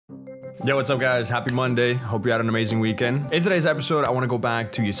Yo, what's up guys? Happy Monday. Hope you had an amazing weekend. In today's episode, I want to go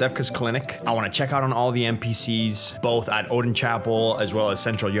back to Yharnam's clinic. I want to check out on all the NPCs, both at Odin Chapel as well as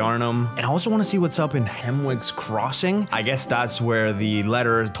Central Yharnam. And I also want to see what's up in Hemwig's Crossing. I guess that's where the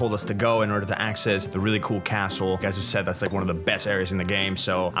letter told us to go in order to access the really cool castle. You guys have said that's like one of the best areas in the game,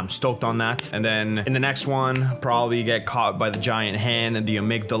 so I'm stoked on that. And then in the next one, probably get caught by the giant hen and the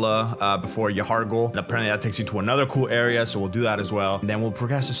amygdala before Yharnam. Apparently that takes you to another cool area, so we'll do that as well. And then we'll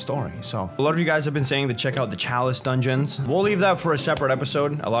progress the story. So a lot of you guys have been saying to check out the Chalice dungeons. We'll leave that for a separate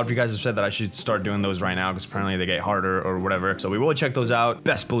episode. A lot of you guys have said that I should start doing those right now because apparently they get harder or whatever. So we will check those out.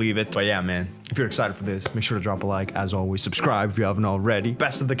 Best believe it. But yeah, man, if you're excited for this, make sure to drop a like. As always, subscribe if you haven't already.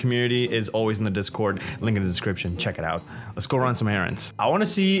 Best of the community is always in the Discord. Link in the description. Check it out. Let's go run some errands. I want to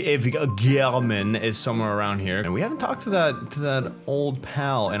see if Yharnam is somewhere around here. And we haven't talked to that old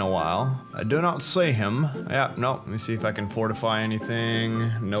pal in a while. I do not see him. Yeah, no. Let me see if I can fortify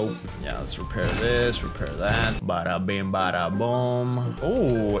anything. Nope. Yeah, let's repair this, repair that. Bada bing, bada boom.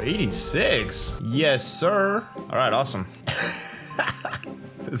 Oh, 86. Yes, sir. All right, awesome.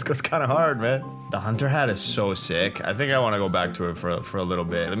 This goes kind of hard, man. The hunter hat is so sick. I think I want to go back to it for a little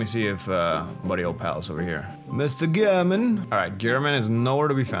bit. Let me see if buddy old pal's over here. Mr. Gehrman. All right, Gehrman is nowhere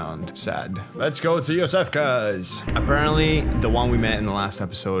to be found. Sad. Let's go to Yharnam. Apparently, the one we met in the last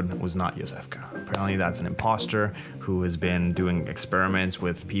episode was not Yharnam. Apparently, that's an imposter who has been doing experiments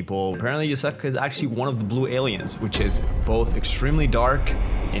with people. Apparently, Yharnam is actually one of the blue aliens, which is both extremely dark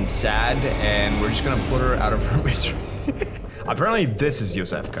and sad, and we're just gonna put her out of her misery. Apparently, this is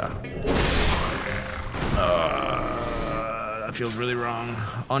Yharnam. That feels really wrong.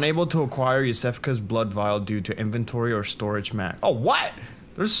 Unable to acquire Yharnam's blood vial due to inventory or storage max. Oh, what?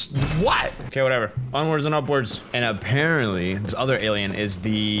 There's what? Okay, whatever. Onwards and upwards. And apparently, this other alien is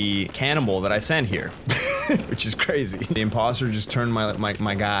the cannibal that I sent here, which is crazy. The imposter just turned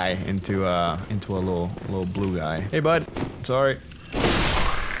my guy into a little blue guy. Hey, bud. Sorry.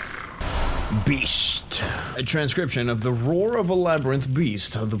 Beast. A transcription of the roar of a labyrinth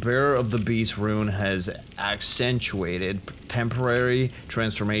beast. The bearer of the beast rune has accentuated temporary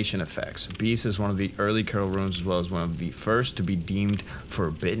transformation effects. Beast is one of the early Carol runes as well as one of the first to be deemed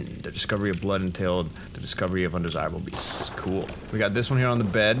forbidden. The discovery of blood entailed the discovery of undesirable beasts. Cool. We got this one here on the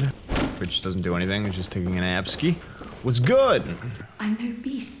bed, which doesn't do anything. It's just taking an apski. What's good? I'm no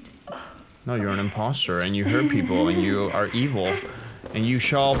beast. No, you're an imposter and you hurt people and you are evil. And you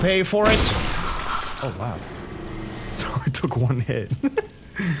shall pay for it. Oh, wow. I took one hit.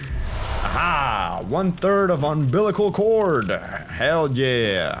 Aha! 1/3 of umbilical cord. Hell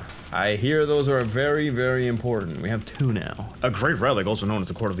yeah. I hear those are very, very important. We have 2 now. A great relic, also known as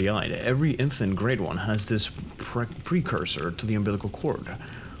the Cord of the Eye. Every infant great one has this precursor to the umbilical cord.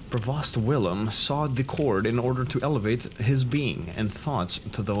 Provost Willem sawed the cord in order to elevate his being and thoughts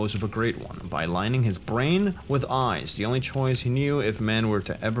to those of a great one by aligning his brain with eyes, the only choice he knew if men were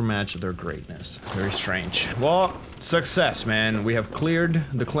to ever match their greatness. Very strange. Well, success, man. We have cleared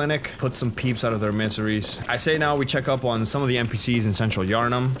the clinic, put some peeps out of their miseries. I say now we check up on some of the NPCs in Central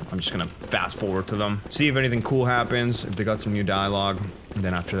Yharnam. I'm just gonna fast forward to them, see if anything cool happens, if they got some new dialogue, and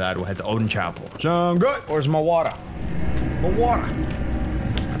then after that we'll head to Odin Chapel. Sound good? Where's my water? My water.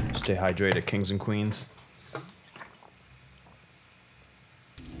 Stay hydrated, kings and queens.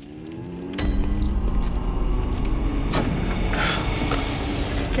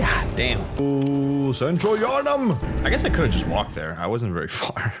 God damn. Ooh, Central Yharnam. I guess I could have just walked there. I wasn't very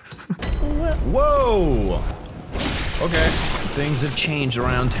far. Whoa. Okay. Things have changed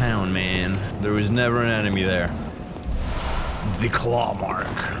around town, man. There was never an enemy there. The claw mark.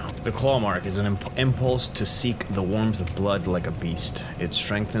 The claw mark is an impulse to seek the warmth of blood like a beast. It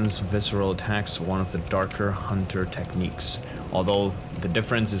strengthens visceral attacks, one of the darker hunter techniques. Although the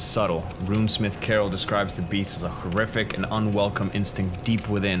difference is subtle, runesmith Carol describes the beast as a horrific and unwelcome instinct deep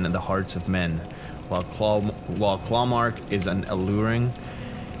within the hearts of men, while claw mark is an alluring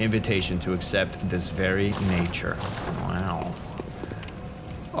invitation to accept this very nature. Wow.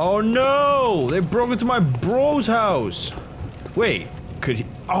 Oh no! They broke into my bro's house! Wait, could he?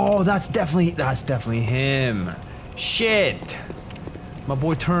 Oh, that's definitely him. Shit. My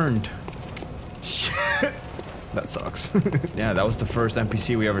boy turned. Shit. That sucks. Yeah, that was the first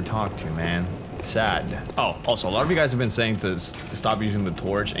NPC we ever talked to, man. Sad. Oh, also, a lot of you guys have been saying to stop using the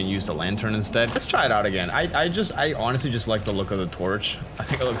torch and use the lantern instead. Let's try it out again. I honestly just like the look of the torch. I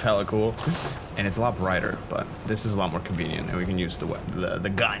think it looks hella cool. And it's a lot brighter, but this is a lot more convenient. And we can use the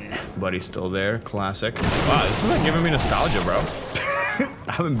gun. Buddy's still there. Classic. Wow, this is like giving me nostalgia, bro.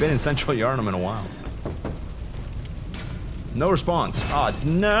 I haven't been in Central Yharnam in a while. No response. Oh,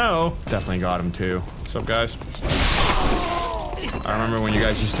 no. Definitely got him, too. What's up, guys? I remember when you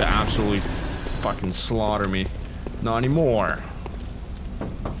guys used to absolutely fucking slaughter me. Not anymore.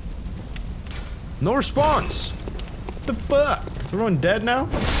 No response! What the fuck? Is everyone dead now?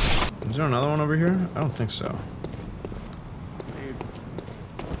 Is there another one over here? I don't think so.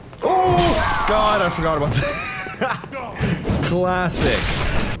 Oh! God, I forgot about that. Classic.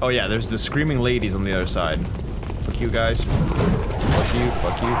 Oh yeah, there's the screaming ladies on the other side. Fuck you guys. Fuck you,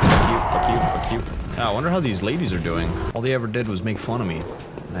 fuck you, fuck you, fuck you, fuck you. I wonder how these ladies are doing. All they ever did was make fun of me.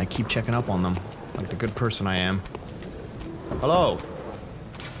 And I keep checking up on them. Like the good person I am. Hello.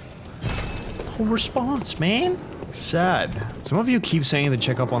 No response, man. Sad. Some of you keep saying to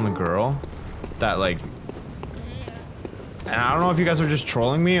check up on the girl. That like... And I don't know if you guys are just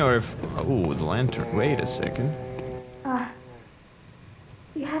trolling me or if... Ooh, the lantern. Wait a second.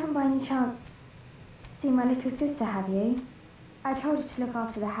 You haven't by any chance seen my little sister, have you? I told her to look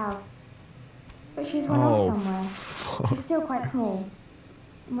after the house. But she's run off somewhere. Fuck. She's still quite small.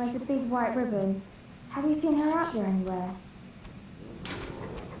 And wears a big white ribbon. Have you seen her out there anywhere?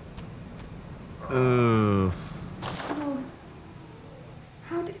 Oh.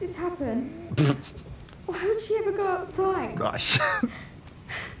 How did this happen? Why would she ever go outside? Gosh.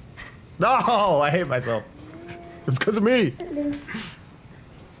 No, I hate myself. It's because of me. At least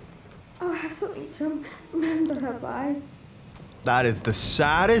I'll have something to remember her by. That is the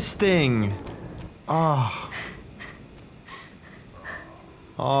saddest thing. Oh.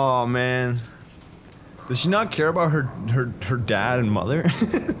 Oh man. Does she not care about her dad and mother?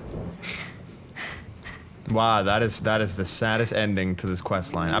 Wow, that is the saddest ending to this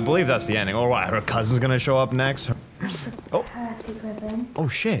quest line. I believe that's the ending. Or what? Her cousin's gonna show up next. Oh. Perfect ribbon. Oh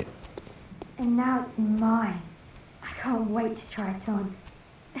shit. And now it's mine. I can't wait to try it on.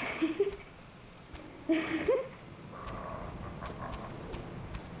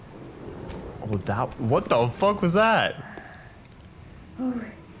 Oh, that. What the fuck was that? Oh,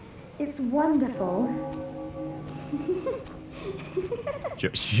 it's wonderful. Yo,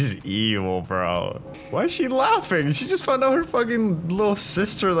 she's evil, bro. Why is she laughing? She just found out her fucking little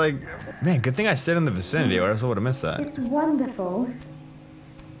sister, like... Man, good thing I stayed in the vicinity, or else I would have missed that. It's wonderful.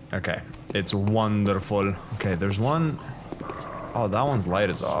 Okay, it's wonderful. Okay, there's one... Oh, that one's light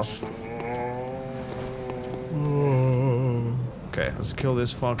is off. Okay, let's kill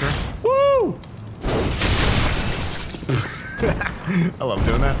this fucker. Woo! I love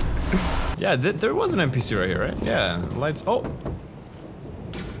doing that. Yeah, there was an NPC right here, right? Yeah, lights... Oh!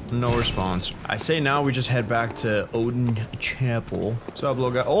 No response. I say now we just head back to Odin Chapel. What's up,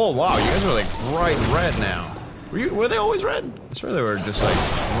 little guy? Oh, wow, you guys are like bright red now. Were they always red? I swear they were just like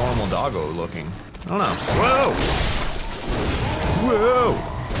normal doggo looking. I don't know. Whoa! Whoa!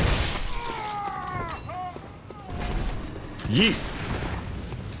 Yeet!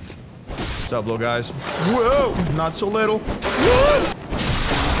 What's up, little guys? Whoa! Not so little. Whoa!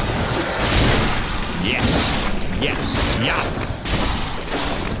 Yes! Yes! Yeah!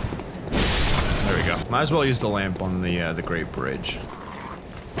 There we go. Might as well use the lamp on the Great Bridge.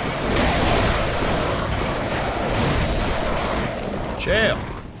 Chill.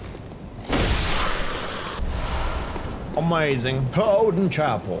 Amazing. Odin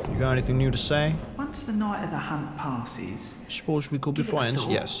Chapel. You got anything new to say? Once the night of the hunt passes... Suppose we could be friends?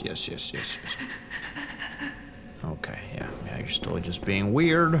 Yes. Yes. Okay, yeah, you're still just being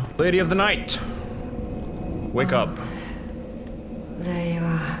weird. Lady of the Night. Wake up. There you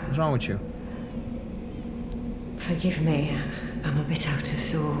are. What's wrong with you? Forgive me, I'm a bit out of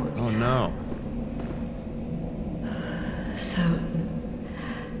sorts. Oh no. So,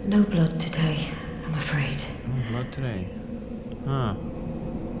 no blood today, I'm afraid. No blood today. Huh.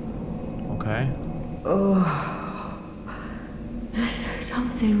 Okay. Oh, there's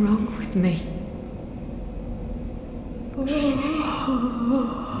something wrong with me.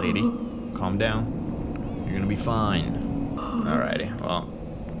 Lady, calm down. You're gonna be fine. Alrighty, well,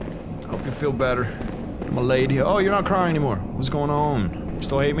 I hope you feel better. My lady. Oh, you're not crying anymore. What's going on? You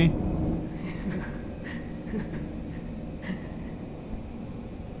still hate me?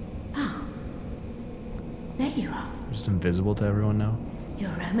 Oh, there you are. You're just invisible to everyone now?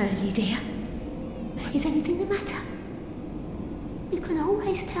 You're early, dear. Is anything the matter? You can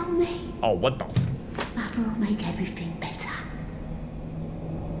always tell me. Oh, what the? Mother will make everything better.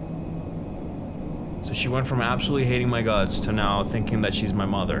 So she went from absolutely hating my guts to now thinking that she's my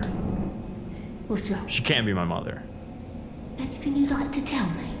mother. What's wrong? She can't be my mother. Anything you'd like to tell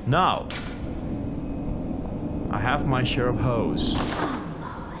me? No. I have my share of hoes. Oh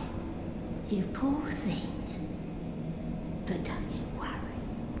my, you poor thing. But don't you worry.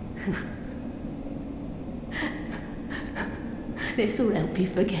 This'll help you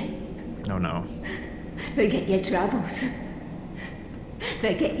forget. No. Forget your troubles.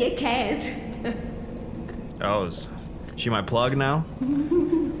 Forget your cares. Oh, is she my plug now?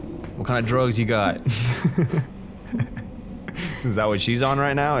 What kind of drugs you got? Is that what she's on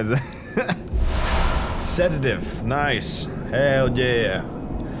right now? Is it? Sedative. Nice. Hell yeah.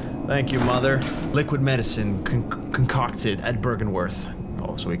 Thank you, mother. Liquid medicine concocted at Bergenworth.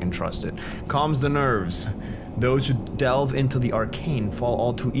 Oh, so we can trust it. Calms the nerves. Those who delve into the arcane fall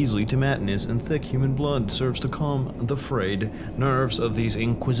all too easily to madness, and thick human blood serves to calm the frayed nerves of these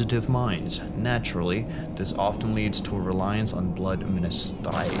inquisitive minds. Naturally, this often leads to a reliance on blood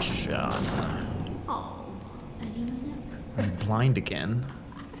administration. Oh, I'm blind again.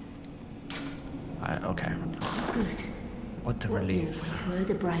 Okay. good. What a relief. You were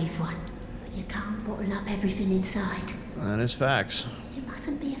the brave one, but you can't bottle up everything inside. That is facts. You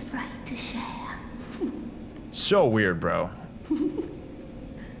mustn't be afraid to share. So weird, bro.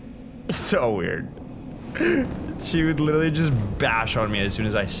 So weird. She would literally just bash on me as soon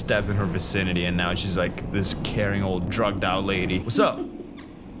as I stepped in her vicinity, and now she's like this caring old drugged out lady. What's up?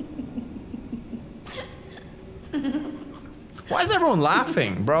 Why is everyone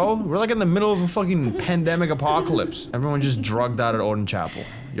laughing, bro? We're like in the middle of a fucking pandemic apocalypse. Everyone just drugged out at Odin Chapel.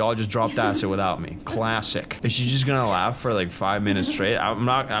 Y'all just dropped acid without me. Classic. Is she just gonna laugh for like 5 minutes straight?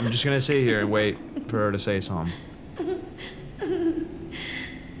 I'm just gonna sit here and wait for her to say something.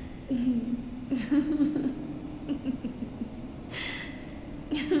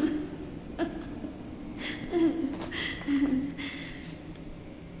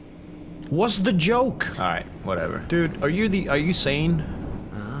 What's the joke? Alright, whatever. Dude, are you sane?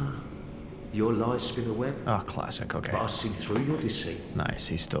 Your lies spin a web. Oh, classic, okay. But I see through your deceit. Nice,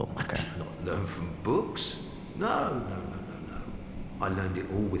 he's still, okay. Not learn from books. No. I learned it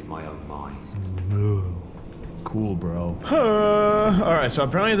all with my own mind. Cool, bro. Alright, so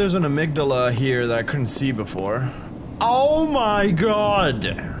apparently there's an amygdala here that I couldn't see before. Oh my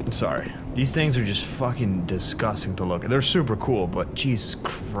god! Sorry. These things are just fucking disgusting to look at. They're super cool, but Jesus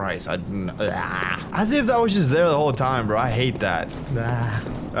Christ, as if that was just there the whole time, bro. I hate that.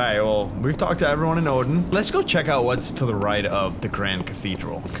 Alright, well, we've talked to everyone in Odin. Let's go check out what's to the right of the Grand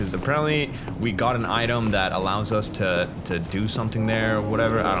Cathedral, because apparently we got an item that allows us to do something there,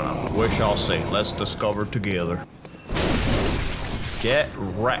 whatever. I don't know. We shall see. Let's discover together. Get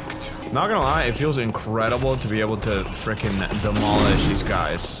wrecked. Not gonna lie, it feels incredible to be able to frickin' demolish these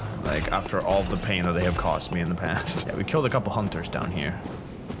guys. Like, after all of the pain that they have caused me in the past. Yeah, we killed a couple hunters down here.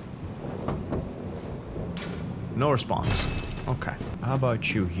 No response. Okay. How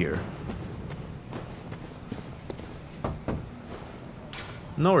about you here?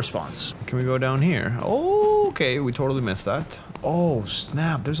 No response. Can we go down here? Oh, okay, we totally missed that. Oh,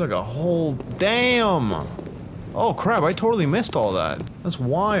 snap. There's like a whole... Damn! Oh, crap, I totally missed all that. That's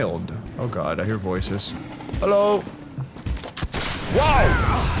wild. Oh, God, I hear voices. Hello?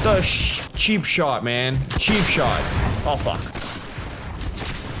 Wow! The cheap shot, man. Cheap shot. Oh, fuck.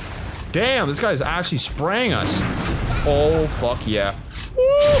 Damn, this guy's actually spraying us. Oh, fuck yeah.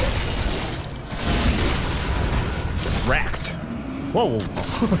 Woo! Wrecked. Whoa.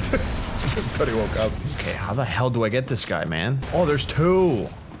 Thought he woke up. Okay, how the hell do I get this guy, man? Oh, there's two.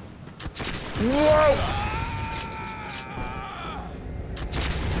 Whoa!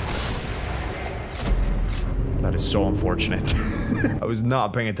 That is so unfortunate. I was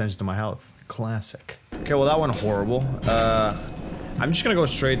not paying attention to my health. Classic. Okay, well that went horrible. I'm just gonna go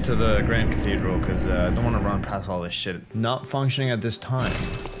straight to the Grand Cathedral because I don't want to run past all this shit. Not functioning at this time.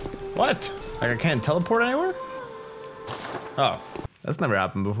 What? Like I can't teleport anywhere? Oh, that's never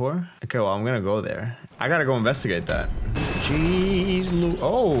happened before. Okay, well I'm gonna go there. I gotta go investigate that. Jeez,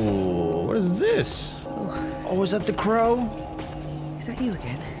 oh, what is this? Oh, is that the crow? Is that you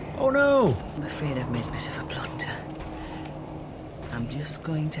again? Oh no! I'm afraid I've made a bit of a blunder. I'm just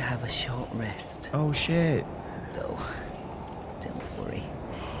going to have a short rest. Oh shit. Though, don't worry.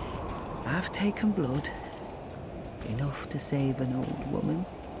 I've taken blood. Enough to save an old woman.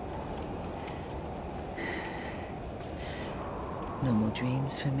 No more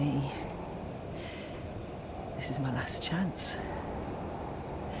dreams for me. This is my last chance.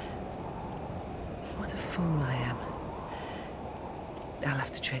 What a fool I am. I'll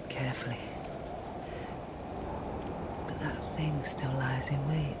have to tread carefully. But that thing still lies in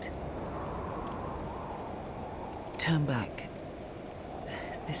wait. Turn back.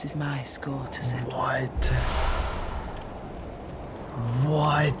 This is my score to settle. What?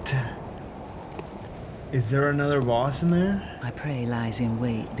 What? Is there another boss in there? My prey lies in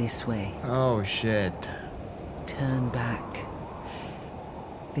wait this way. Oh shit. Turn back.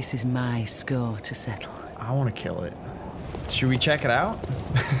 This is my score to settle. I want to kill it. Should we check it out?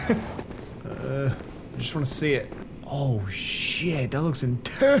 I just want to see it. Oh shit, that looks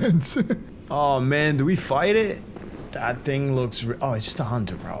intense. Oh man, do we fight it? That thing looks oh, it's just a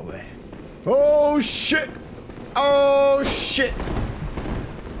hunter probably. Oh shit! Oh shit!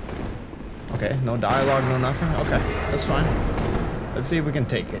 Okay, no dialogue, no nothing. Okay, that's fine. Let's see if we can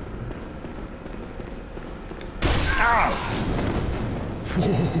take it. Ow!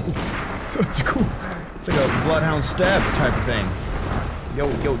 Whoa, that's cool. It's like a bloodhound stab type of thing. Yo,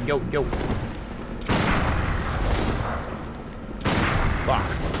 yo, yo, yo. Fuck.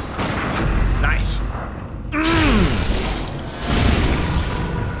 Nice.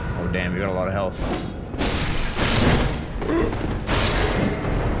 Oh damn, you got a lot of health.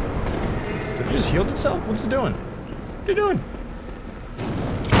 Did it just healed itself? What's it doing? What are you doing?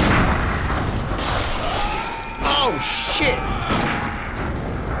 Oh shit!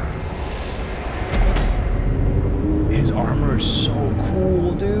 His armor is so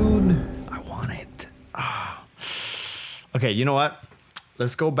cool, dude. I want it. Ah. Okay, you know what?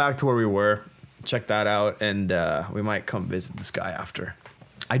 Let's go back to where we were. Check that out, and we might come visit this guy after.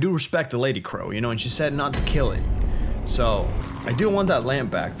 I do respect the Lady Crow, you know, and she said not to kill it. So, I do want that lamp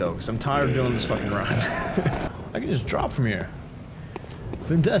back, though, because I'm tired of doing this fucking run. I can just drop from here.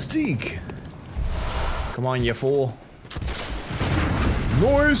 Fantastique. Come on, you fool.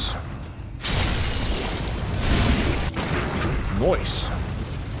 Noise! Noise.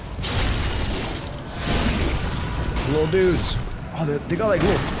 Little dudes. Oh, they got like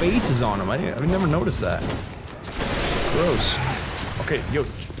little faces on them. I've never noticed that. Gross. Okay, yo,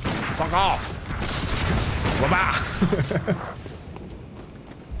 fuck off.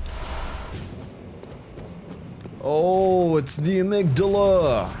 Oh, it's the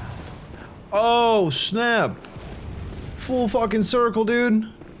amygdala. Oh, snap. Full fucking circle, dude.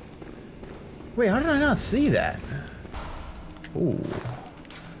 Wait, how did I not see that? Ooh.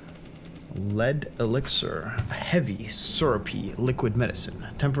 Lead elixir. A heavy, syrupy liquid medicine.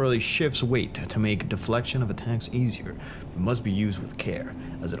 Temporarily shifts weight to make deflection of attacks easier. It must be used with care,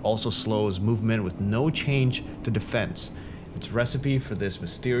 as it also slows movement with no change to defense. Its recipe for this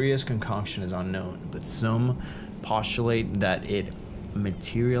mysterious concoction is unknown, but some postulate that it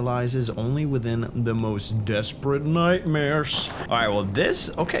materializes only within the most desperate nightmares. Alright, well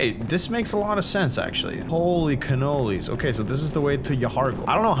this makes a lot of sense actually. Holy cannolis. Okay, so this is the way to Yharnam.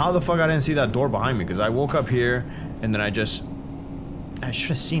 I don't know how the fuck I didn't see that door behind me, because I woke up here and then I should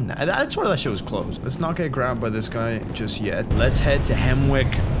have seen that. That's where that shit was closed. Let's not get grabbed by this guy just yet. Let's head to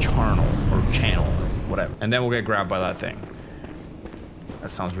Hemwick Charnel, or Channel, or whatever. And then we'll get grabbed by that thing.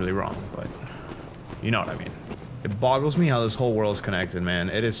 That sounds really wrong, but you know what I mean. It boggles me how this whole world is connected, man.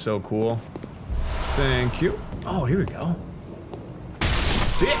 It is so cool. Thank you. Oh, here we go.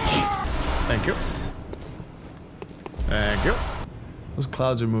 Bitch! Thank you. Thank you. Those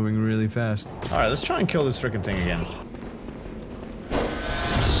clouds are moving really fast. Alright, let's try and kill this freaking thing again.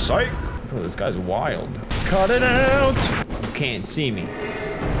 Psych! Bro, this guy's wild. Cut it out! You can't see me.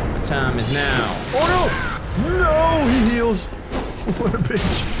 The time is now. Oh no! No! He heals! What a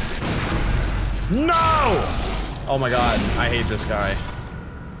bitch. No! Oh my god, I hate this guy.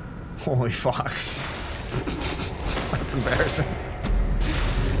 Holy fuck. That's embarrassing.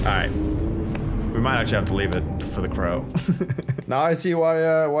 Alright. We might actually have to leave it for the crow. Now I see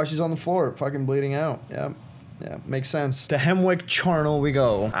why she's on the floor, fucking bleeding out. Yeah. Yeah, makes sense. To Hemwick Charnel we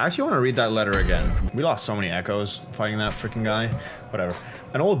go. I actually want to read that letter again. We lost so many echoes fighting that freaking guy. Whatever.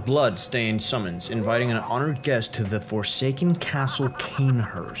 An old blood-stained summons, inviting an honored guest to the forsaken castle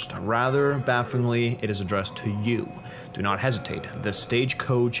Cainhurst. Rather bafflingly, it is addressed to you. Do not hesitate. The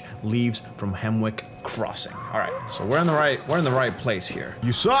stagecoach leaves from Hemwick Crossing. Alright, so we're in the right place here.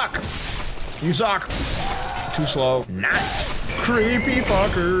 You suck! You suck! Too slow. Not creepy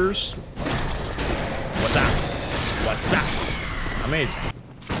fuckers. What's up? What's up? Amazing.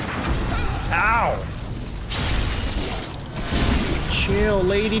 Ow! Chill,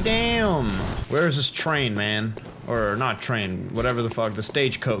 lady, damn. Where is this train, man? Or not train, whatever the fuck, the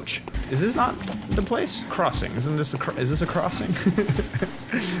stagecoach. Is this not the place? Crossing, isn't this is this a crossing?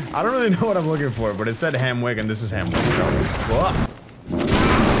 I don't really know what I'm looking for, but it said Hemwick and this is Hemwick, so fuck.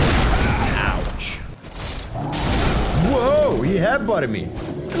 Ouch. Whoa, he headbutted me.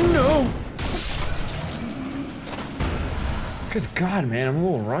 No. Good God, man, I'm a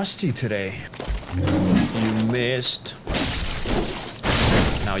little rusty today. You missed.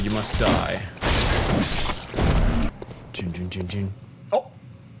 Now you must die. Jin, jin, jin, jin. Oh!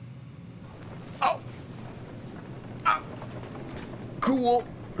 Oh! Ah. Cool!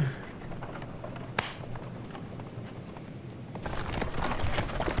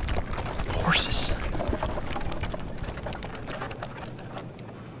 Horses.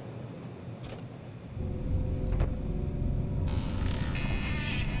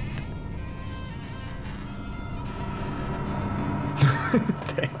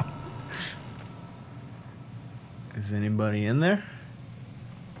 Damn. Is anybody in there?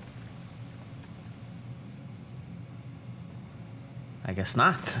 I guess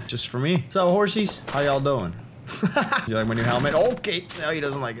not. Just for me. So, horsies, how y'all doing? You like my new helmet? Okay. No, he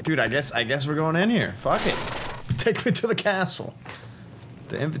doesn't like it. Dude, I guess we're going in here. Fuck it. Take me to the castle.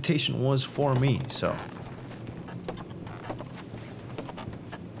 The invitation was for me, so.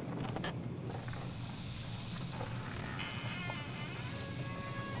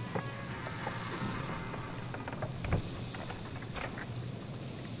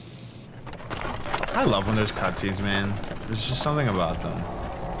 I love when there's cutscenes, man. There's just something about them.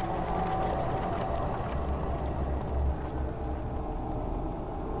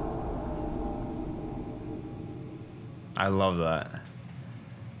 I love that.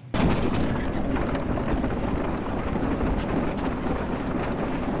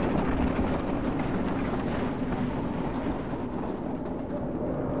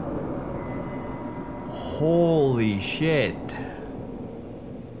 Holy shit.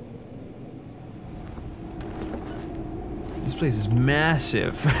 This place is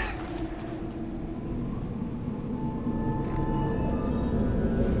massive.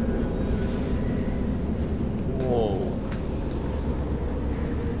 Whoa.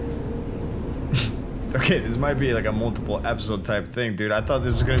 Okay, this might be like a multiple episode type thing, dude. I thought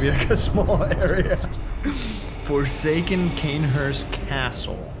this was gonna be like a small area. Forsaken Cainhurst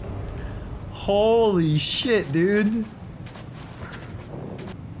Castle. Holy shit, dude.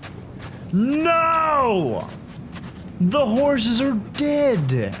 No! The horses are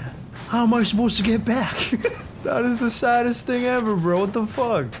dead! How am I supposed to get back? That is the saddest thing ever, bro. What the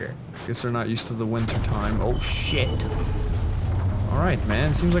fuck? Guess they're not used to the winter time. Oh, shit. Alright,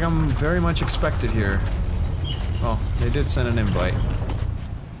 man. Seems like I'm very much expected here. Oh, they did send an invite.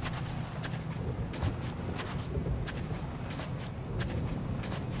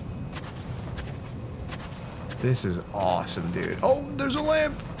 This is awesome, dude. Oh, there's a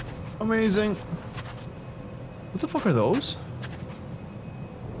lamp! Amazing. What the fuck are those?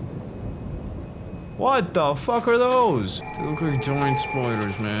 What the fuck are those? They look like giant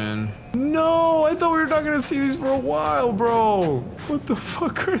spiders, man. No, I thought we were not gonna see these for a while, bro. What the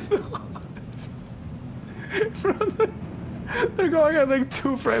fuck are those? They're going at like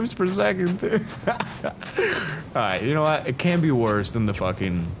 2 frames per second, too. Alright, you know what? It can't be worse than the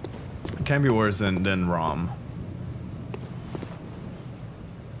fucking... It can't be worse than ROM.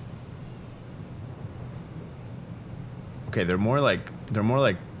 Okay, they're more like,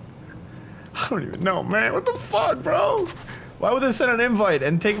 I don't even know, man. What the fuck, bro? Why would they send an invite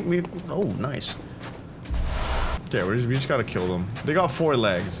and take me? Oh, nice. Okay, we just gotta kill them. They got 4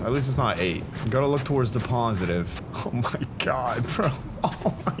 legs. At least it's not 8. You gotta look towards the positive. Oh my god, bro.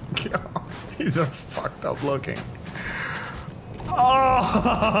 Oh my god. These are fucked up looking.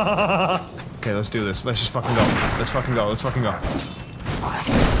 Oh! Okay, let's do this. Let's just fucking go. Let's fucking go. Let's fucking go.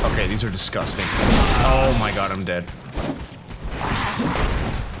 Okay, these are disgusting. Oh my god, I'm dead.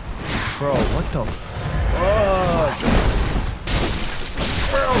 Bro, what the fuck?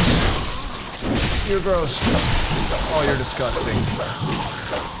 Gross! You're gross. Oh, you're disgusting.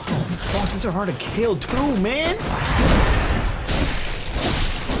 Oh, fuck, these are hard to kill too, man!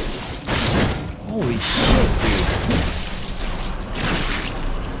 Holy shit, dude.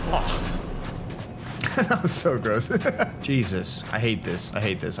 Oh. That was so gross. Jesus, I hate this. I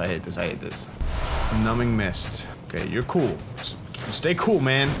hate this. I hate this. I hate this. Numbing mist. Okay, you're cool. Stay cool,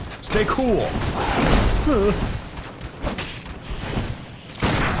 man. Stay cool.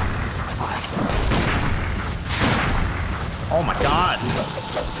 Oh my god.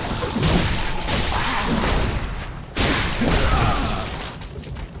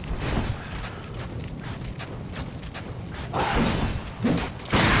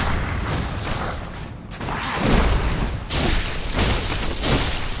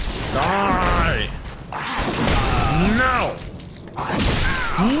 Die! No!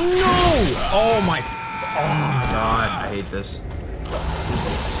 No! Oh my god, I hate this.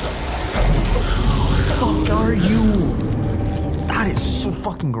 What the fuck are you? That is so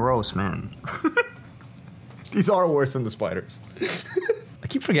fucking gross, man. These are worse than the spiders. I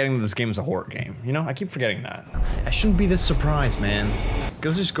keep forgetting that this game is a horror game, you know? I keep forgetting that. I shouldn't be this surprised, man.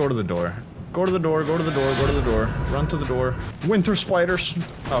 Let's just go to the door. Go to the door, go to the door, go to the door. Run to the door. Winter spiders.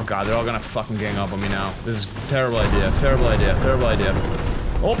 Oh god, they're all gonna fucking gang up on me now. This is a terrible idea, terrible idea, terrible idea.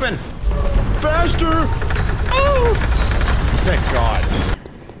 Open! Faster! Oh! Thank god.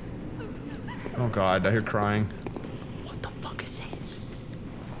 Oh god, I hear crying. What the fuck is this?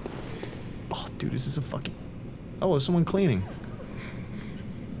 Oh, dude, this is a fucking... Oh, there's someone cleaning.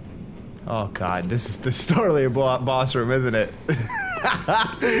 Oh god, this is totally a boss room, isn't it?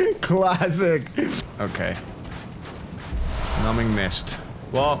 Classic. Okay. Numbing mist.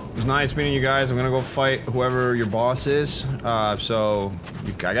 Well, it was nice meeting you guys. I'm gonna go fight whoever your boss is. I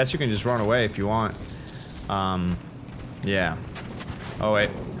guess you can just run away if you want. Yeah. Oh wait.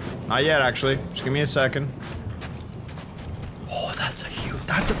 Not yet, actually. Just give me a second. Oh, that's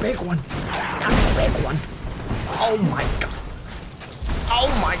a big one. That's a big one. Oh my god. Oh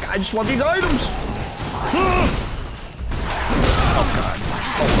my god, I just want these items. Oh god.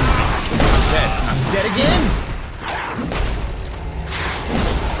 Oh my. I'm dead. I'm dead again.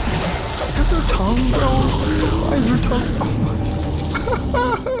 Is that their tongue, bro? Why is their tongue? Oh my.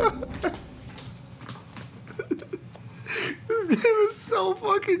 This game is so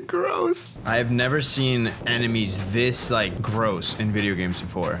fucking gross. I have never seen enemies this, like, gross in video games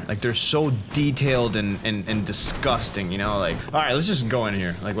before. Like, they're so detailed and disgusting, you know? Like, alright, let's just go in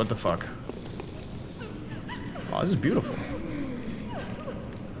here. Like, what the fuck? Oh, this is beautiful.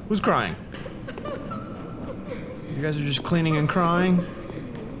 Who's crying? You guys are just cleaning and crying?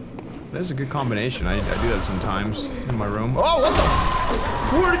 That's a good combination. I do that sometimes in my room. Oh, what the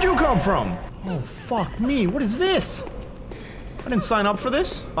f— where did you come from? Oh, fuck me. What is this? I didn't sign up for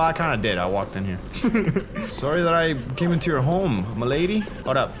this. Oh, I kind of did. I walked in here. Sorry that I came into your home, my lady.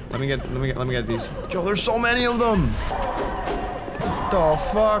 Hold up. Let me get these. Yo, there's so many of them. What the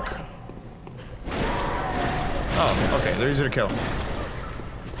fuck? Oh, okay. They're easy to kill.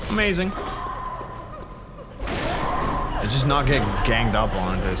 Amazing. I just not get ganged up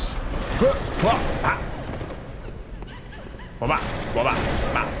on this.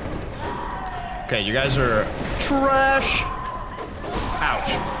 Okay, you guys are trash.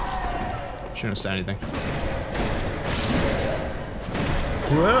 Ouch. Shouldn't have said anything.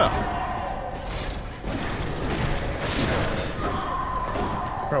 Whoa.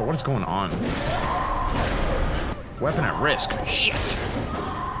 Bro, what is going on? Weapon at risk. Shit.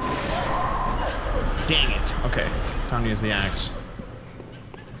 Dang it. Okay, time to use the axe.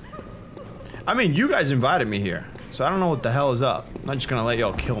 I mean, you guys invited me here, so I don't know what the hell is up. I'm not just gonna let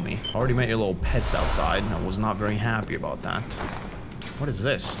y'all kill me. I already met your little pets outside, and I was not very happy about that. What is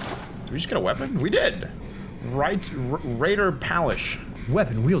this? Did we just get a weapon? We did! Raider Palish.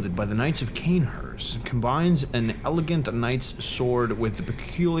 Weapon wielded by the Knights of Cainhurst. Combines an elegant knight's sword with the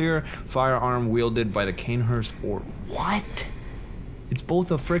peculiar firearm wielded by the Cainhurst Order. What? It's both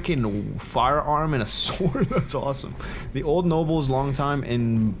a freaking firearm and a sword. That's awesome. The old nobles, longtime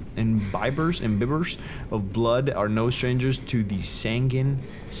imbibers of blood, are no strangers to the sanguine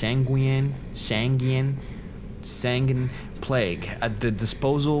plague. At the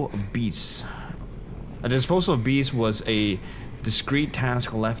disposal of beasts. A disposal of beasts was a discreet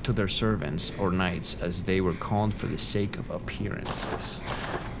task left to their servants, or knights, as they were called for the sake of appearances.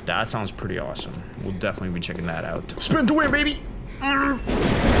 That sounds pretty awesome. We'll definitely be checking that out. Spin to win, baby!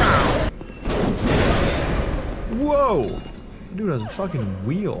 Whoa! Dude has a fucking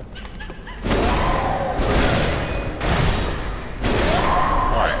wheel.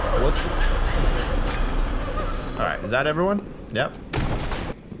 Alright, what? Alright, is that everyone? Yep.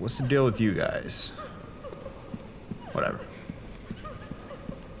 What's the deal with you guys? Whatever.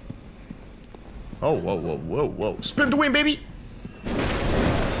 Oh, whoa, whoa, whoa, whoa. Spin to win, baby!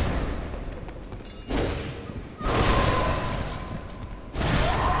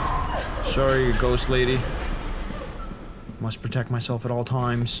 Sorry, ghost lady. Must protect myself at all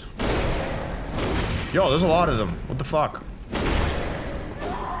times. Yo, there's a lot of them. What the fuck?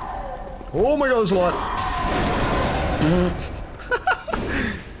 Oh my god, there's a lot.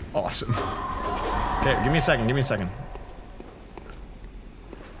 Awesome. Okay, give me a second, give me a second.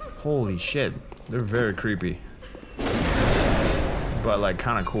 Holy shit. They're very creepy. But like,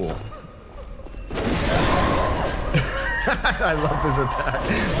 kinda cool. I love this attack.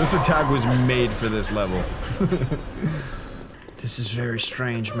 This attack was made for this level. This is very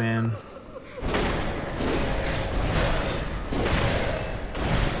strange, man.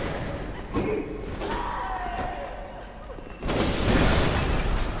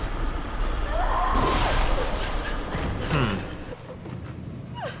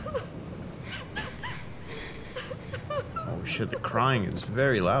 Oh shit, the crying is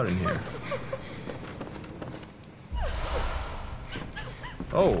very loud in here.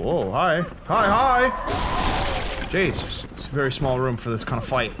 Oh, hi. Hi. Jesus. It's a very small room for this kind of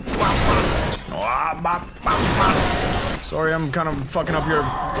fight. Sorry, I'm kind of fucking up your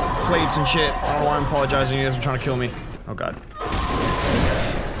plates and shit. I don't know why I'm apologizing. You guys are trying to kill me. Oh, God.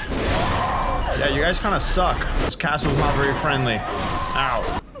 Yeah, you guys kind of suck. This castle's not very friendly.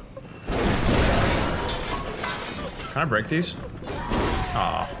 Ow. Can I break these?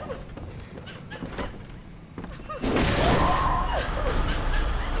 Aw.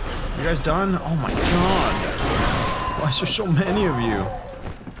 You guys done? Oh my god. Why is there so many of you?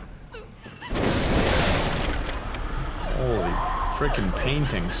 Holy freaking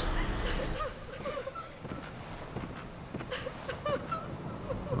paintings.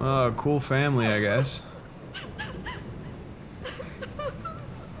 Oh, cool family, I guess.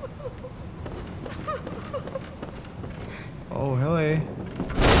 Oh, hey.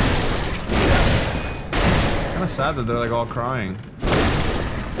 Kinda sad that they're like all crying.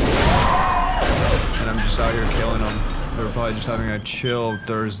 And I'm just out here killing them. They were probably just having a chill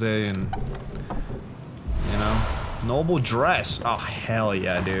Thursday and... You know? Noble dress. Oh, hell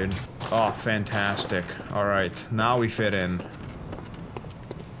yeah, dude. Oh, fantastic. Alright, now we fit in.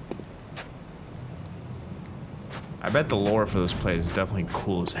 I bet the lore for this place is definitely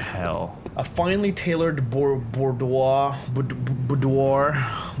cool as hell. A finely tailored Bordeaux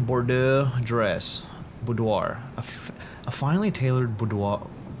dress. Boudoir. A finely tailored boudoir.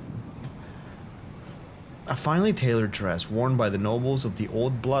 A finely tailored dress worn by the nobles of the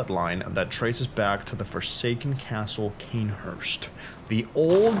old bloodline that traces back to the forsaken castle Cainhurst. The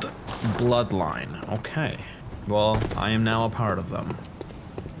old bloodline. Okay. Well, I am now a part of them.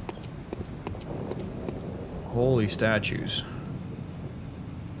 Holy statues.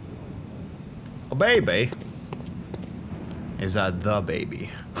 A baby? Is that the baby?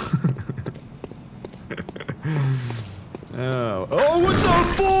 Oh. Oh, what the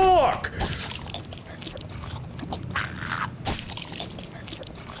fuck?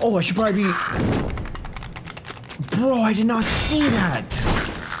 Oh, I should probably be... Bro, I did not see that!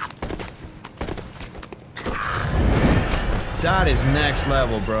 That is next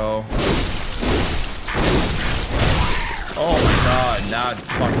level, bro. Oh my god, that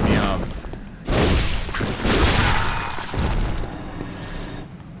fucked me up.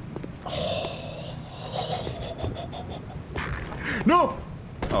 No!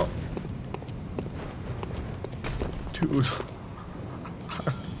 Oh. Dude.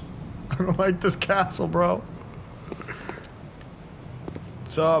 I don't like this castle, bro.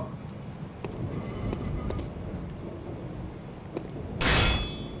 What's up?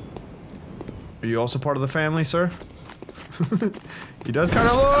 Are you also part of the family, sir? He does kind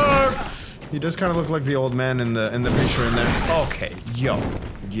of look. He does kind of look like the old man in the picture in there. Okay, yo,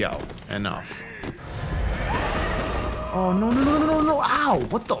 enough. Oh no no no no no no! Ow!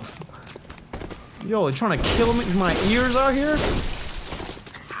 What the? F Yo, they're trying to kill me with my ears out here.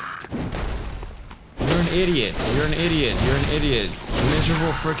 You're an idiot. You're an idiot. You're an idiot.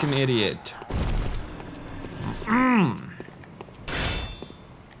 Miserable freaking idiot.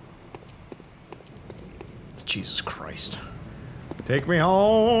 Jesus Christ. Take me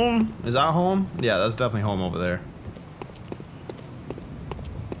home. Is that home? Yeah, that's definitely home over there.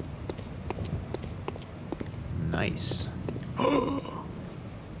 Nice.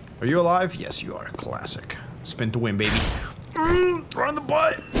 Are you alive? Yes, you are. Classic. Spin to win, baby. Run the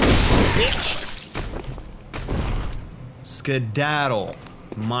butt! Bitch! Skedaddle.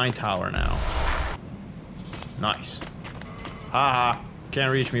 My tower now. Nice. Haha.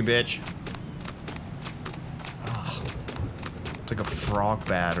 Can't reach me, bitch. Oh. It's like a frog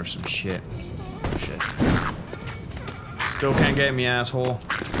bat or some shit. Oh, shit. Still can't get me, asshole.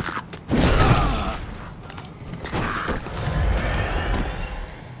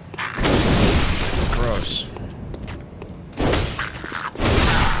 Gross.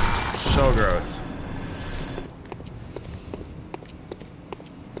 So gross.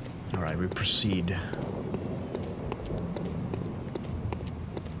 Alright, we proceed.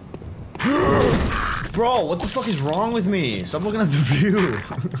 Bro, what the fuck is wrong with me? Stop looking at the view.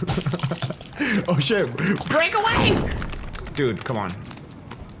 Oh shit. Break away! Dude, come on.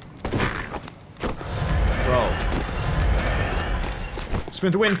 Bro.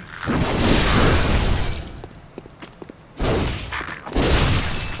 Spin to win.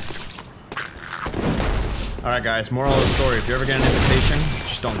 Alright guys, moral of the story. If you ever get an invitation,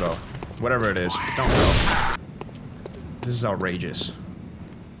 just don't go. Whatever it is, don't go. This is outrageous.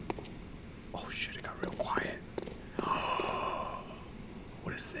 Oh shit, it got real quiet.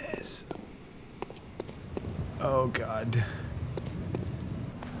 What is this? Oh god.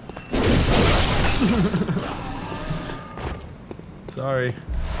 Sorry.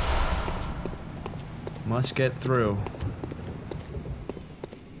 Must get through.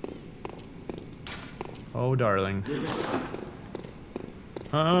 Oh, darling.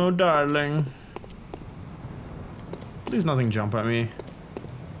 Oh, darling. Please nothing jump at me.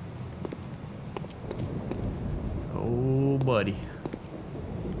 Oh, buddy.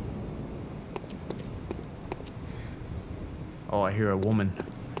 Oh, I hear a woman.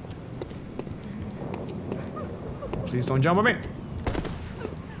 Please don't jump at me.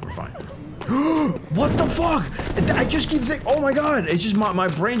 we're fine. What the fuck? I just keep thinking, oh my god, it's just my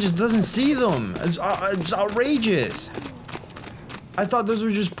brain just doesn't see them. It's outrageous. I thought those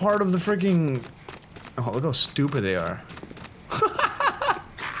were just part of the freaking... Oh, look how stupid they are.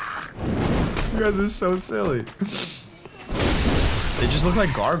 You guys are so silly. They just look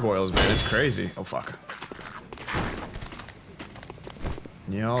like gargoyles, man. It's crazy. Oh, fuck.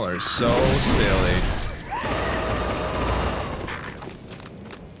 Y'all are so silly.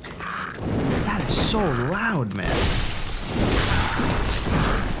 That is so loud, man.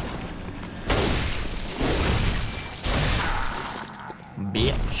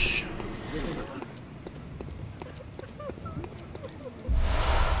 Bitch.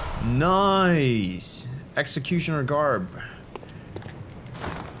 Nice. Executioner garb.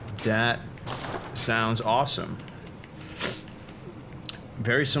 That sounds awesome.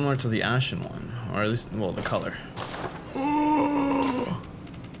 Very similar to the Ashen one, or at least, well, the color.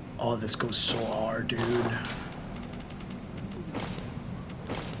 Oh, this goes so hard, dude.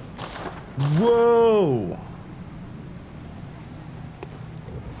 Whoa!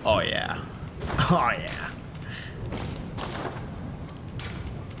 Oh, yeah. Oh, yeah.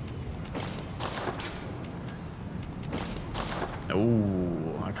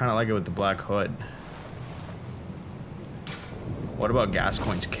 Ooh, I kind of like it with the black hood. What about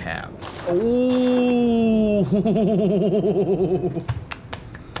Gascoigne's cap? Oh!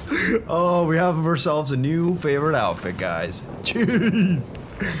 Oh, we have ourselves a new favorite outfit, guys. Jeez.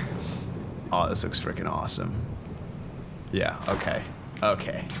 Oh, this looks freaking awesome. Yeah, okay.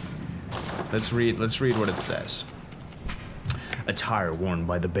 Okay. Let's read what it says. Attire worn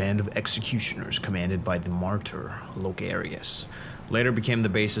by the band of executioners commanded by the martyr Logarius. Later became the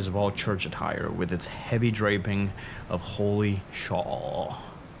basis of all church attire with its heavy draping of holy shawl.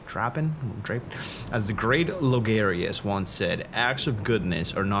 Draped? As the great Logarius once said, acts of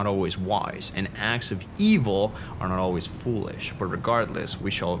goodness are not always wise, and acts of evil are not always foolish. But regardless,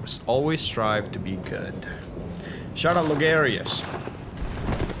 we shall always strive to be good. Shout out Logarius.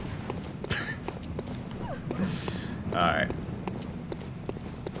 Alright.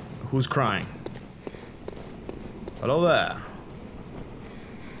 Who's crying? Hello there.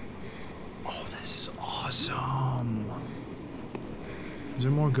 Oh, this is awesome. Is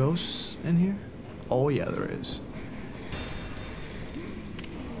there more ghosts in here? Oh yeah, there is.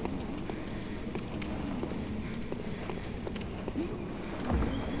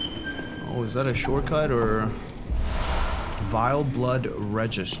 Oh, is that a shortcut or... Vile Blood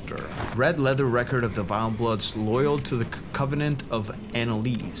Register. Red leather record of the Vile Bloods loyal to the covenant of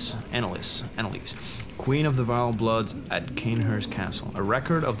Annalise, Queen of the Vile Bloods at Cainhurst Castle. A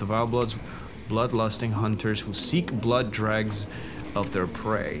record of the Vile Bloods bloodlusting hunters who seek blood dregs of their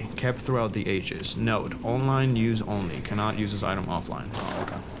prey, kept throughout the ages. Note, online use only. Cannot use this item offline. Oh,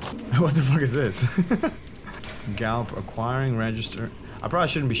 okay. What the fuck is this? Galp acquiring register. I probably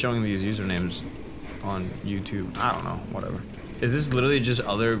shouldn't be showing these usernames on YouTube. I don't know, whatever. Is this literally just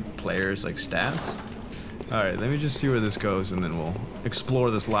other players' like stats? Alright, let me just see where this goes and then we'll explore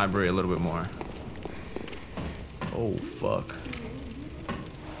this library a little bit more. Oh fuck.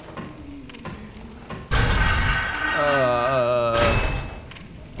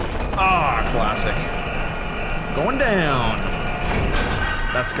 Classic. Going down.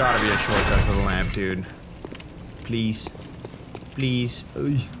 That's gotta be a shortcut to the lamp, dude. Please. Please.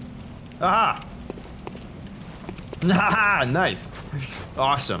 Aha! Nice.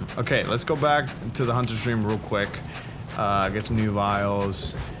 Awesome. Okay, let's go back to the hunter's dream real quick. Get some new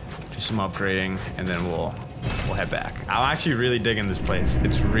vials, do some upgrading, and then we'll head back. I'm actually really digging this place.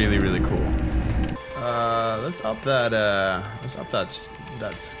 It's really, really cool. Let's up that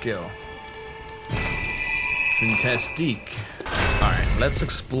skill. Fantastique. Alright, let's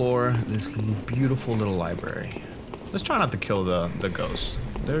explore this beautiful little library. Let's try not to kill the ghosts.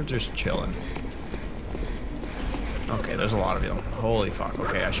 They're just chilling. Okay, there's a lot of them. Holy fuck.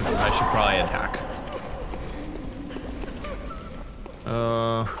 Okay, I should probably attack.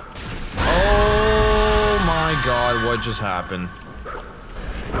 Oh my god, what just happened?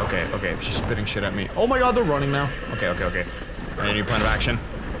 Okay, she's spitting shit at me. Oh my god, they're running now. Okay. I need a new plan of action.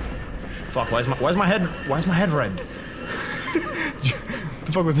 Fuck, why is my head red?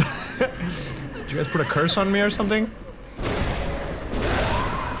 The fuck was that? Did you guys put a curse on me or something?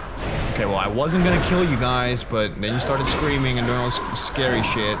 Okay, well, I wasn't gonna kill you guys, but then you started screaming and doing all this scary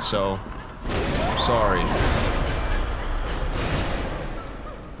shit, so... I'm sorry.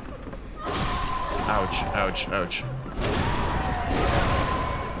 Ouch.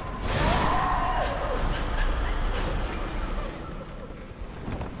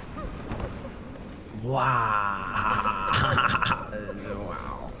 Wow.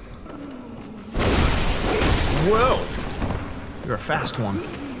 Whoa! You're a fast one.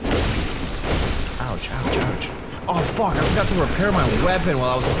 Ouch, ouch, ouch. Oh fuck, I forgot to repair my weapon while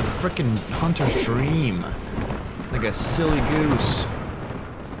I was at the frickin' hunter's dream. Like a silly goose.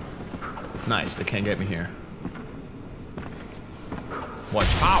 Nice, they can't get me here. Watch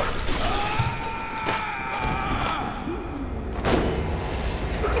out!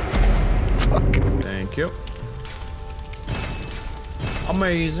 Fuck. Thank you.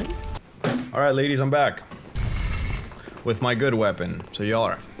 Amazing. Alright, ladies, I'm back. With my good weapon. So y'all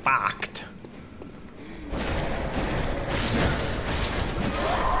are fucked.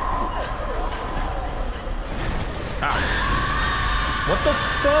 Ow. What the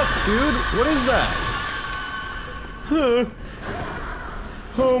fuck, dude? What is that?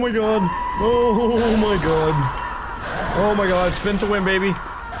 Oh my god. Oh my god. Oh my god. Spin to win, baby.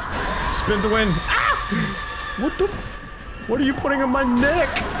 Spin to win. Ah! What the f- What are you putting on my neck?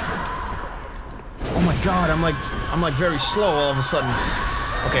 Oh my god, I'm like very slow all of a sudden.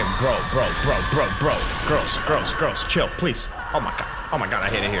 Okay, bro. Girls, chill, please. Oh my god, I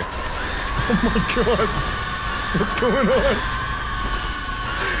hate it here. Oh my god. What's going on?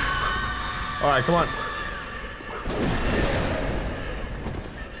 Alright, come on.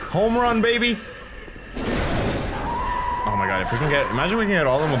 Home run, baby. Oh my god, if we can get, imagine we can get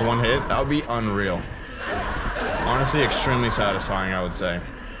all of them with one hit, that would be unreal. Honestly, extremely satisfying, I would say.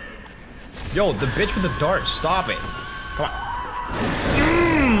 Yo, the bitch with the dart, stop it. Come on.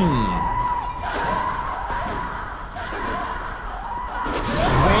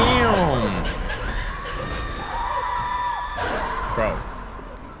 Damn. Bro.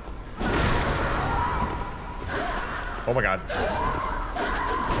 Oh my god.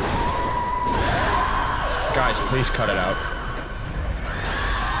 Guys, please cut it out.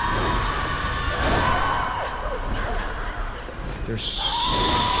 There's...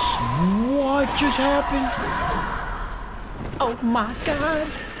 What just happened? Oh my god.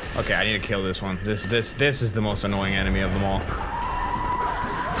 Okay, I need to kill this one. This is the most annoying enemy of them all.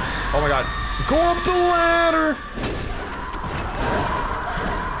 Oh my god. Go up the ladder!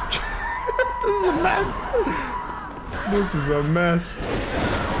 This is a mess. This is a mess.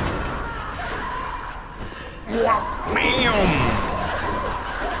 Bam!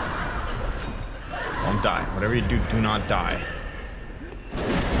 Don't die. Whatever you do, do not die.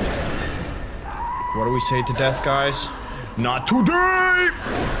 What do we say to death, guys? Not today!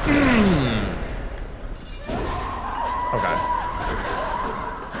 Oh god.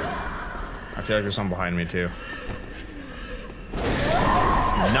 I feel like there's something behind me too.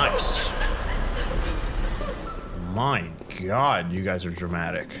 Nice. My god, you guys are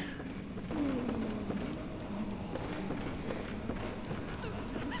dramatic.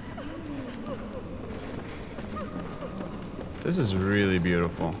 This is really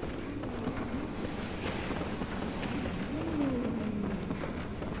beautiful.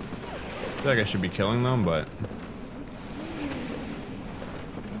 I feel like I should be killing them, but...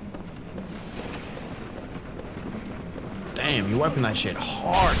 Damn, you wiping that shit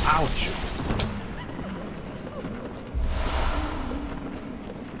hard. Ouch.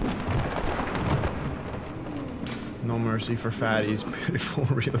 No mercy for fatties. Pitiful,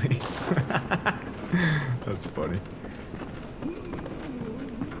 really. That's funny.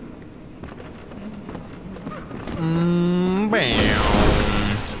 Bam.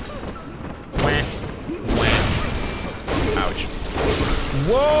 Wah. Wah. Ouch.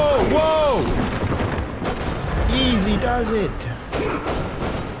 Whoa, whoa! Easy does it.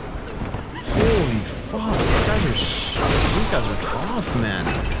 Holy fuck! These guys are tough, man.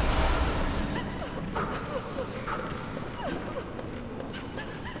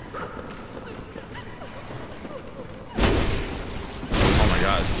 Oh my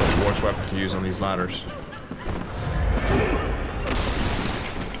god, it's the worst weapon to use on these ladders.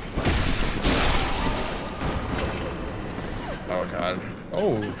 Oh god.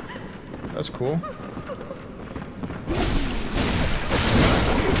 Oh, that's cool.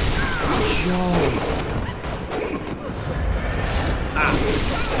 Yo. Ah.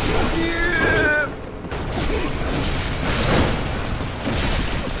 Yeah.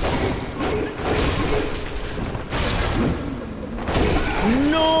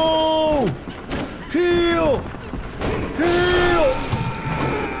 No. Heal. Heal.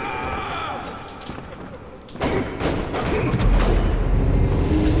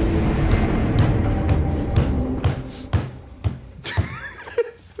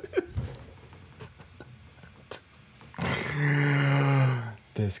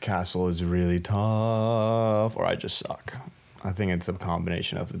 This castle is really tough, or I just suck. I think it's a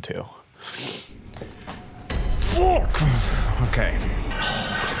combination of the two. Fuck! Okay.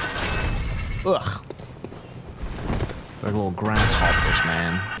 Ugh. Like little grasshoppers,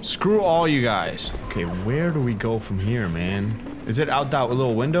 man. Screw all you guys. Okay, where do we go from here, man? Is it out that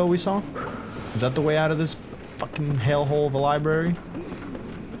little window we saw? Is that the way out of this fucking hellhole of a library?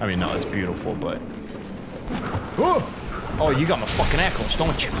 I mean, no, it's beautiful, but... Oh! Oh, you got my fucking echoes,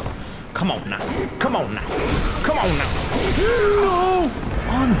 don't you? Come on now. Come on now. Come on now. No!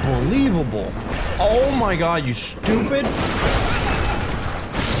 Unbelievable. Oh my god, you stupid.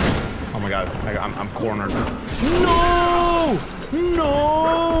 Oh my god, I'm cornered. No!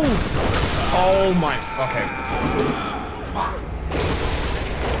 No! Oh my... Okay.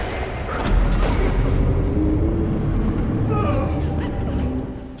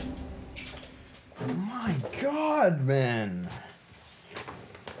 God, man.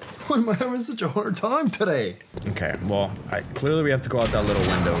 Why am I having such a hard time today? Okay, well, clearly we have to go out that little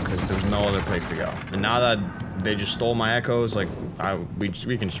window because there's no other place to go. And now that they just stole my echoes, like, we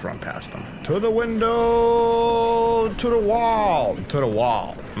can just run past them. To the window! To the wall! To the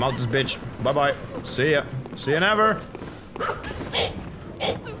wall. I'm out this bitch. Bye-bye. See ya. See ya never.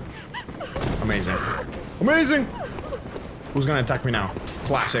 Amazing. Amazing! Who's gonna attack me now?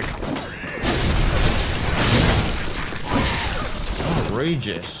 Classic.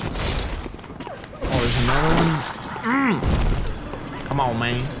 Outrageous. Oh, there's another one. Come on,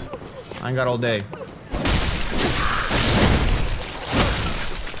 man. I ain't got all day.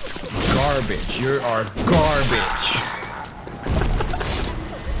 Garbage. You are garbage.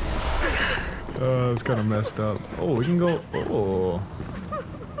 It's kind of messed up. Oh, we can go. Oh.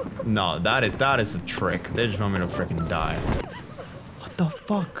 No, that is a trick. They just want me to freaking die. What the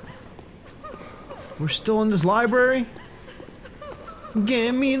fuck? We're still in this library?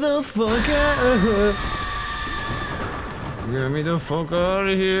 Get me the fuck out. Get me the fuck out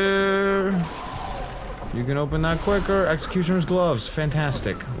of here. You can open that quicker. Executioner's gloves.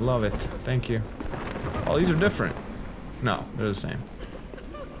 Fantastic. Love it. Thank you. Oh, these are different. No, they're the same.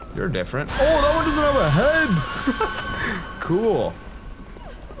 You're different. Oh, that one doesn't have a head. Cool.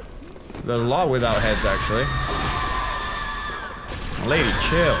 There's a lot without heads, actually. Lady,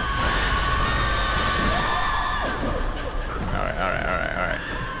 chill. Alright.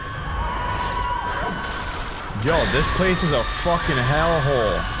 Yo, this place is a fucking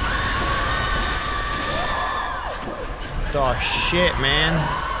hellhole. The shit, man.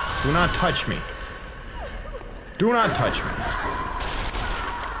 Do not touch me. Do not touch me.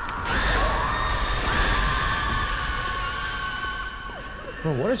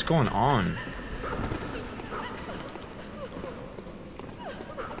 Bro, what is going on?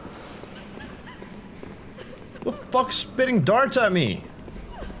 The fuck's spitting darts at me?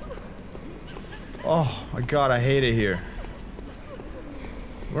 Oh my god, I hate it here.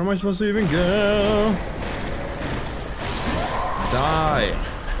 Where am I supposed to even go? Die.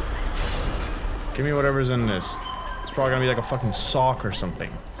 Give me whatever's in this. It's probably gonna be like a fucking sock or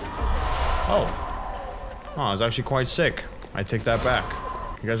something. Oh. Oh, I was actually quite sick. I take that back.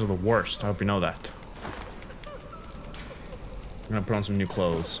 You guys are the worst. I hope you know that. I'm gonna put on some new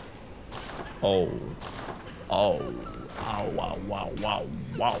clothes. Oh. Oh. Ow, wow, wow, wow,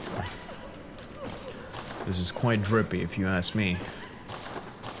 wow. This is quite drippy, if you ask me.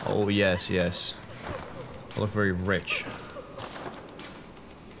 Oh, yes, yes. I look very rich.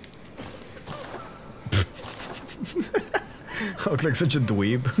 I look like such a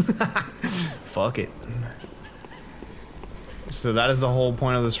dweeb. Fuck it. So that is the whole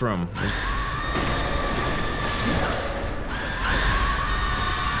point of this room.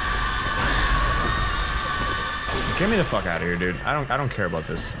 Get me the fuck out of here, dude. I don't care about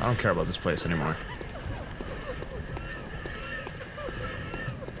this. I don't care about this place anymore.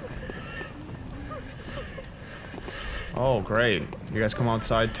 Oh, great. You guys come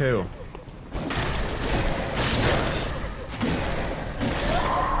outside too.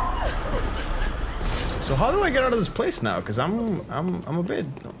 So how do I get out of this place now? Because I'm a bit...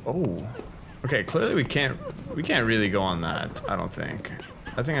 Oh. Okay, clearly we can't really go on that, I don't think.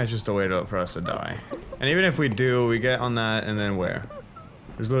 I think that's just a way for us to die. And even if we do, we get on that and then where?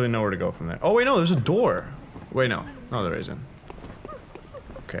 There's literally nowhere to go from there. Oh wait, no, there's a door. Wait, no. No, there isn't.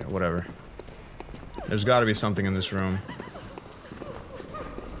 Okay, whatever. There's gotta be something in this room.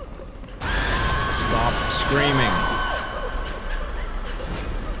 Stop screaming.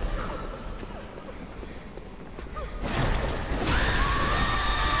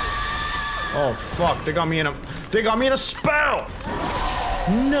 Oh fuck, they got me in a spell!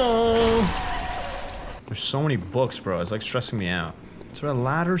 No! There's so many books, bro, it's like stressing me out. Is there a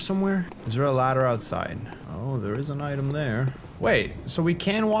ladder somewhere? Is there a ladder outside? Oh, there is an item there. Wait, so we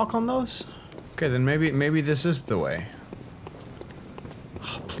can walk on those? Okay, then maybe this is the way.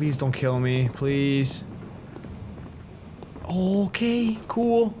 Oh, please don't kill me, please. Okay,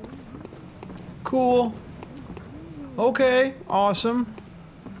 cool. Cool. Okay, awesome.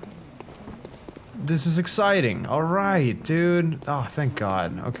 This is exciting. Alright, dude. Oh, thank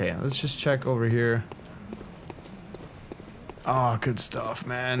God. Okay, let's just check over here. Oh, good stuff,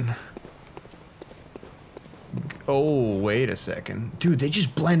 man. Oh, wait a second. Dude, they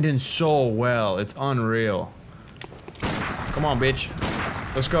just blend in so well. It's unreal. Come on, bitch.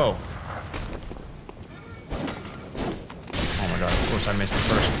 Let's go. Oh my God, of course I missed the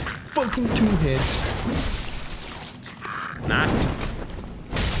first fucking 2 hits. Not.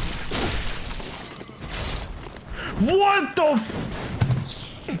 What the f-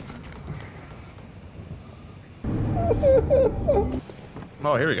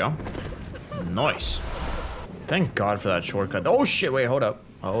 Oh, here we go. Nice. Thank God for that shortcut. Oh shit, wait, hold up.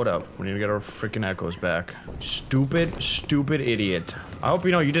 Hold up. We need to get our freaking echoes back. Stupid, stupid idiot. I hope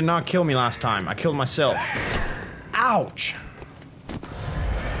you know you did not kill me last time. I killed myself. Ouch.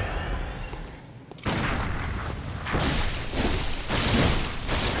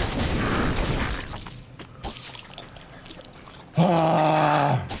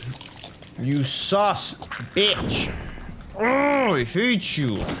 Ah, you sus bitch. Oh, I hate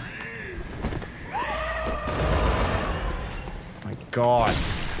you. My God.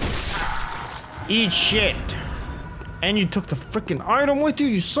 Eat shit. And you took the freaking item with you,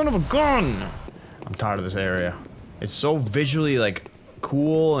 you son of a gun. I'm tired of this area. It's so visually like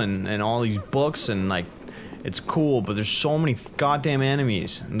cool and all these books and like it's cool, but there's so many goddamn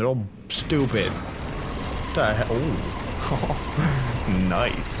enemies and they're all stupid. What the hell? Oh.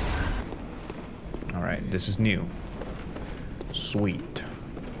 Nice. Alright, this is new. Sweet.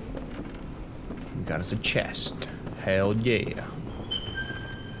 We got us a chest. Hell yeah.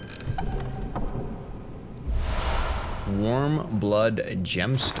 Warm blood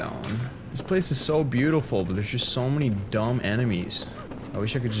gemstone. This place is so beautiful, but there's just so many dumb enemies. I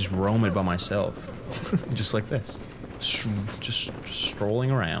wish I could just roam it by myself. Just like this. Just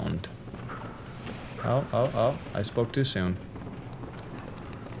strolling around. Oh, I spoke too soon.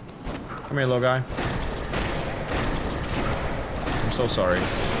 Come here, little guy. I'm so sorry.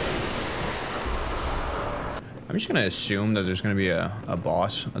 I'm just gonna assume that there's gonna be a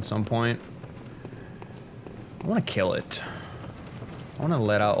boss at some point. I wanna kill it. I wanna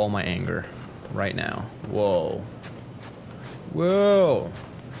let out all my anger right now. Whoa. Whoa.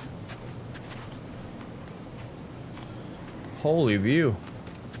 Holy view.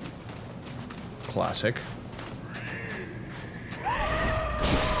 Classic.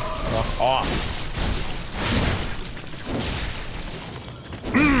 Fuck off.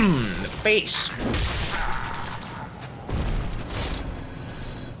 The face.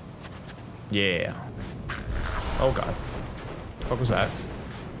 Yeah. Oh God. The fuck was that?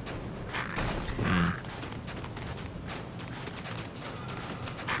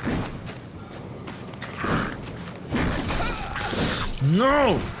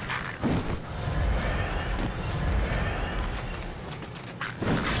 No!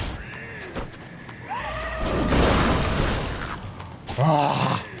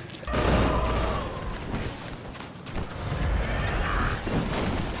 Ah!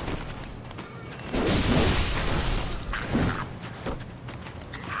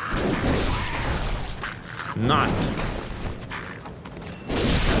 Not.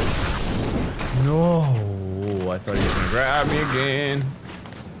 No, I thought he was gonna grab me again.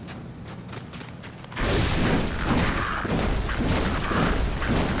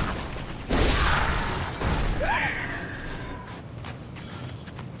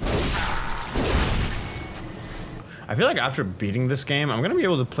 I feel like after beating this game, I'm gonna be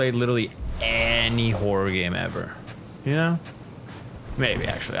able to play literally any horror game ever. You know? Maybe,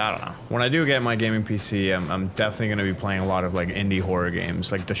 actually, I don't know. When I do get my gaming PC, I'm definitely gonna be playing a lot of like indie horror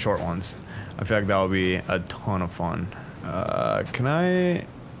games, like the short ones. I feel like that would be a ton of fun. Can I?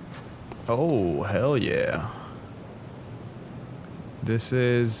 Oh, hell yeah. This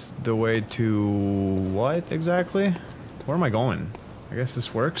is the way to what exactly? Where am I going? I guess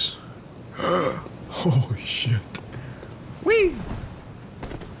this works. Holy shit. Whee!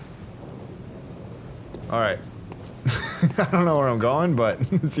 Alright. I don't know where I'm going, but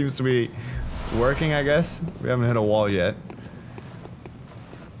it seems to be working, I guess. We haven't hit a wall yet.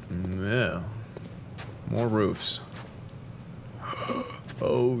 Yeah. More roofs.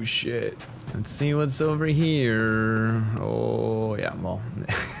 Oh shit. Let's see what's over here. Oh yeah, well.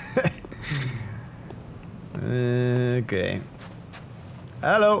 Okay.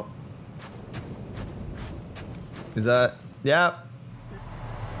 Hello. Is that? Yeah.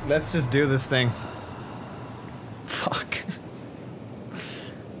 Let's just do this thing. Fuck.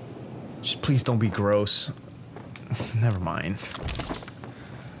 Just please don't be gross. Never mind.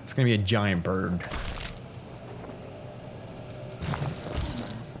 It's gonna be a giant bird.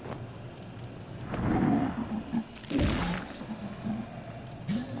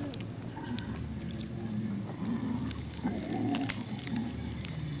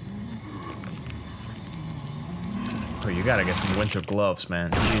 Oh, you gotta get some winter gloves,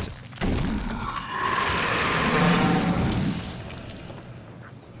 man. Jesus.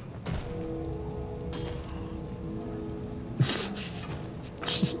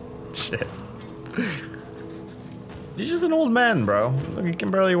 Shit. He's just an old man, bro. Look, he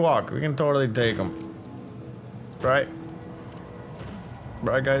can barely walk. We can totally take him. Right?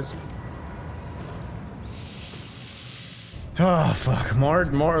 Right, guys? Oh, fuck. More.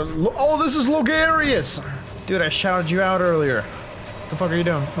 Oh, this is Logarius! Dude, I shouted you out earlier. What the fuck are you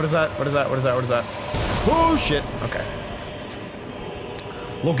doing? What is that? What is that? What is that? What is that? Oh, shit. Okay.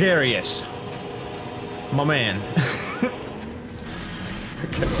 Logarius. My man.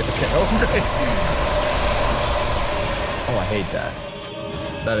 Okay. Oh, I hate that.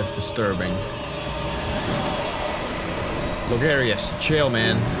 That is disturbing. Logarius, chill,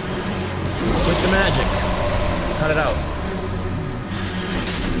 man. Quit the magic. Cut it out.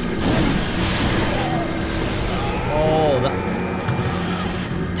 Oh,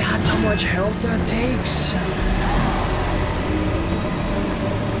 that's how much health that takes.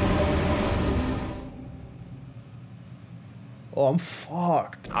 Oh, I'm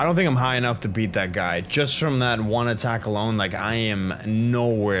fucked. I don't think I'm high enough to beat that guy. Just from that one attack alone, like, I am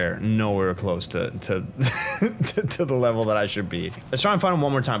nowhere close to to the level that I should be. Let's try and find him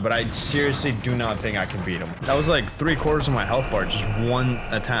one more time, but I seriously do not think I can beat him. That was like 3/4 of my health bar, just one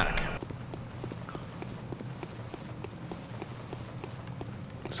attack.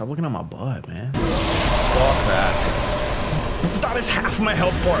 Stop looking at my butt, man. Fuck that. That is half my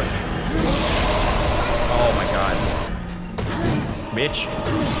health bar. Oh my god. Bitch.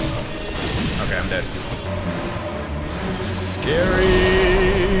 Okay, I'm dead.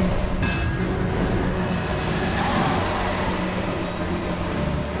 Scary.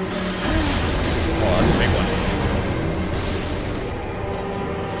 Oh, that's a big one.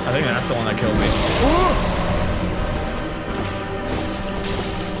 I think that's the one that killed me.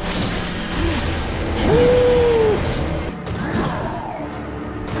 Ooh!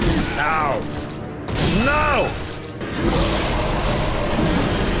 Ow! No!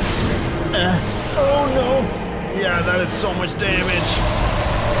 Oh no! Yeah, that is so much damage.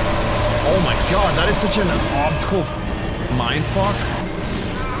 Oh my god, that is such an optical mindfuck.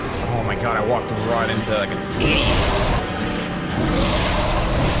 Oh my god, I walked right into like an idiot.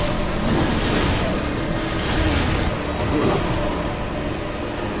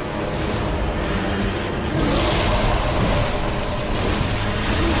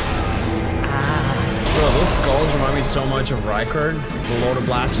 Bro, those skulls remind me so much of Rykard, the Lord of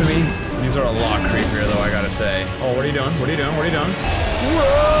Blasphemy. These are a lot creepier though, I gotta say. Oh, what are you doing? What are you doing? What are you doing?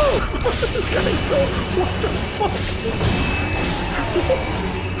 Whoa! This guy is so... What the fuck?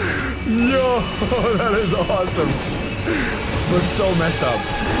 Yo, that is awesome. But so messed up.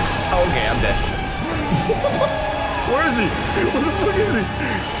 Okay, I'm dead. Where is he? Where the fuck is he?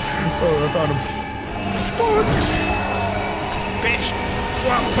 Oh, I found him. Fuck! Bitch!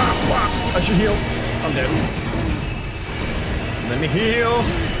 Wah, wah, wah. I should heal. I'm dead. Let me heal.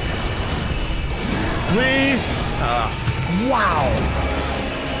 Please. Wow.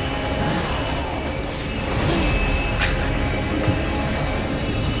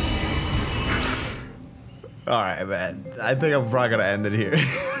 Alright, man. I think I'm probably gonna end it here.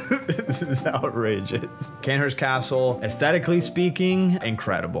 This is outrageous. Cainhurst Castle, aesthetically speaking,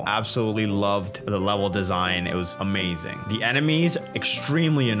 incredible. Absolutely loved the level design. It was amazing. The enemies,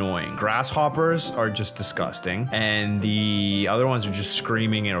 extremely annoying. Grasshoppers are just disgusting. And the other ones are just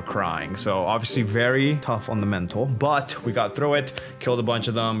screaming or crying. So obviously very tough on the mental. But we got through it, killed a bunch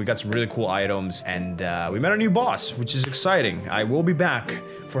of them. We got some really cool items. And we met a new boss, which is exciting. I will be back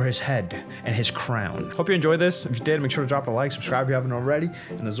for his head and his crown. Hope you enjoyed this. If you did, make sure to drop a like, subscribe if you haven't already.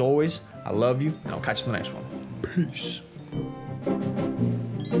 And as always, I love you, and I'll catch you in the next one. Peace.